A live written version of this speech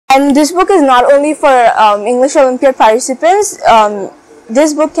And this book is not only for English Olympiad participants.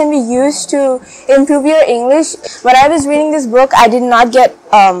 This book can be used to improve your English. When I was reading this book, I did not get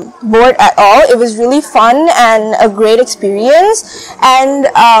bored at all. It was really fun and a great experience. And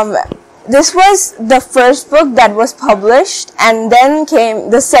this was the first book that was published, and then came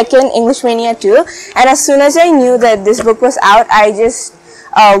the second, English Mania 2. And as soon as I knew that this book was out, I just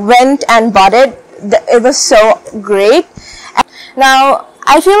went and bought it. It was so great. Now,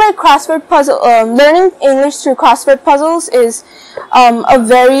 I feel like learning English through crossword puzzles is a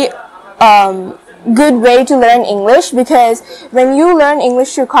very good way to learn English, because when you learn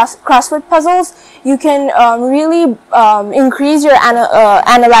English through crossword puzzles, you can really increase your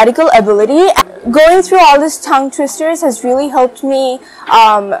analytical ability. Going through all these tongue twisters has really helped me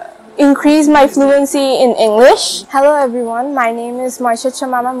increase my fluency in English. Hello everyone, my name is Mayeeshat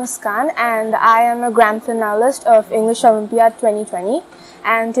Shamama Muskan, and I am a grand finalist of English Olympiad 2020.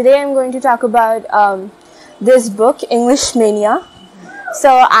 And today I'm going to talk about this book, English Mania.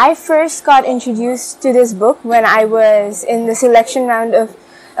 So I first got introduced to this book when I was in the selection round of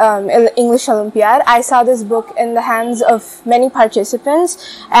English Olympiad. I saw this book in the hands of many participants,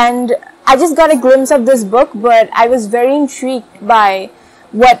 and I just got a glimpse of this book, but I was very intrigued by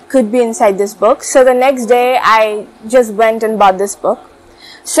what could be inside this book. So the next day I just went and bought this book.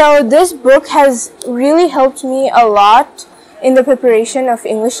 So this book has really helped me a lot in the preparation of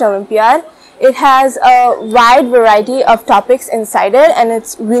English Olympiad. It has a wide variety of topics inside it, and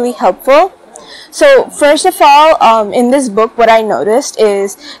it's really helpful. So first of all, in this book, what I noticed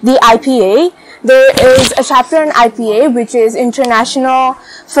is the IPA. There is a chapter on IPA, which is International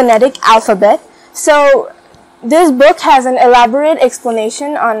Phonetic Alphabet. So this book has an elaborate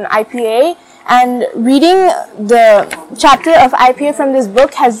explanation on IPA, and reading the chapter of IPA from this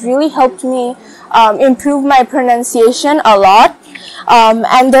book has really helped me improve my pronunciation a lot.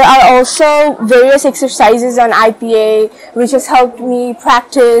 And there are also various exercises on IPA which has helped me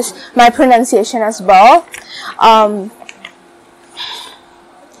practice my pronunciation as well.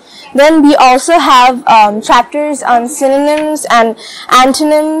 Then we also have chapters on synonyms and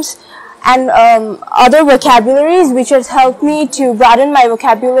antonyms and other vocabularies, which has helped me to broaden my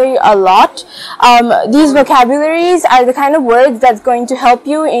vocabulary a lot. These vocabularies are the kind of words that's going to help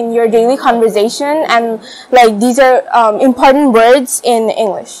you in your daily conversation, and like these are important words in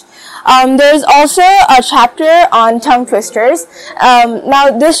English. There's also a chapter on tongue twisters.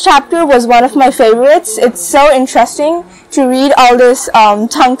 Now this chapter was one of my favorites. It's so interesting to read all these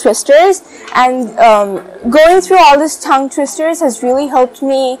tongue twisters, and going through all these tongue twisters has really helped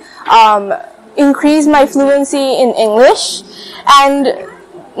me increase my fluency in English. And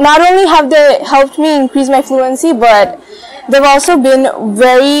not only have they helped me increase my fluency, but they've also been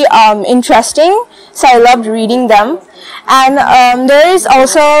very interesting, so I loved reading them. And there is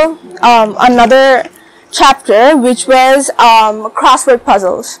also another chapter which was crossword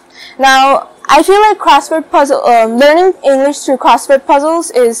puzzles. Now, I feel like learning English through crossword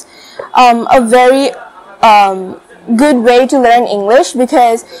puzzles is a very good way to learn English,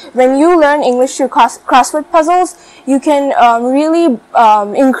 because when you learn English through crossword puzzles, you can really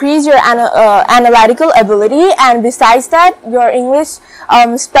increase your analytical ability, and besides that, your English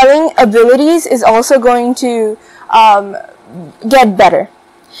spelling abilities is also going to get better.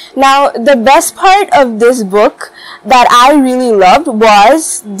 Now, the best part of this book that I really loved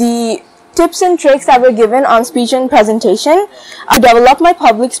was the tips and tricks that were given on speech and presentation. To develop my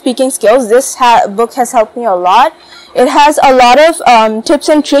public speaking skills, this book has helped me a lot. It has a lot of tips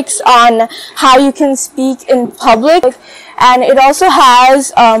and tricks on how you can speak in public, and it also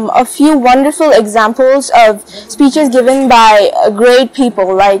has a few wonderful examples of speeches given by great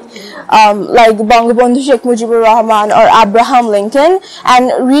people like Bangabandhu Sheikh Mujibur Rahman or Abraham Lincoln.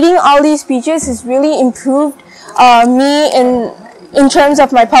 And reading all these speeches has really improved me in terms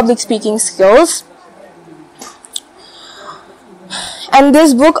of my public speaking skills. And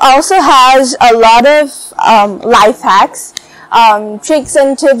this book also has a lot of life hacks, tricks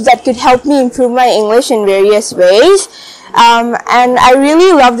and tips that could help me improve my English in various ways. And I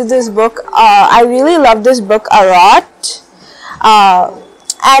really loved this book. I really loved this book a lot.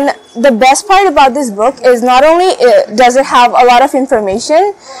 And the best part about this book is not only does it have a lot of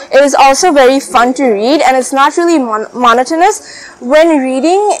information, it is also very fun to read, and it's not really monotonous. When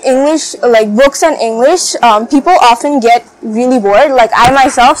reading English, like books on English, people often get really bored. Like I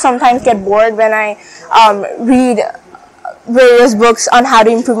myself sometimes get bored when I read various books on how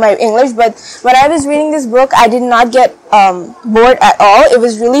to improve my English, but when I was reading this book, I did not get bored at all. It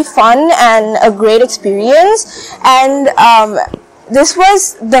was really fun and a great experience, and this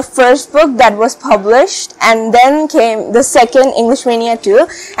was the first book that was published, and then came the second, English Mania 2.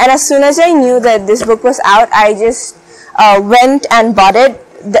 And as soon as I knew that this book was out, I just went and bought it.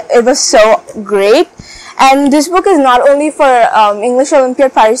 It was so great. And this book is not only for English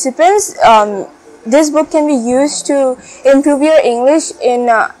Olympiad participants. This book can be used to improve your English in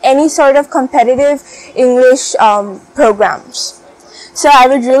any sort of competitive English programs. So I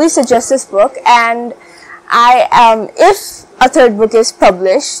would really suggest this book, and if a third book is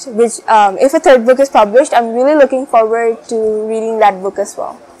published, I'm really looking forward to reading that book as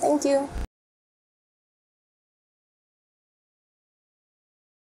well. Thank you.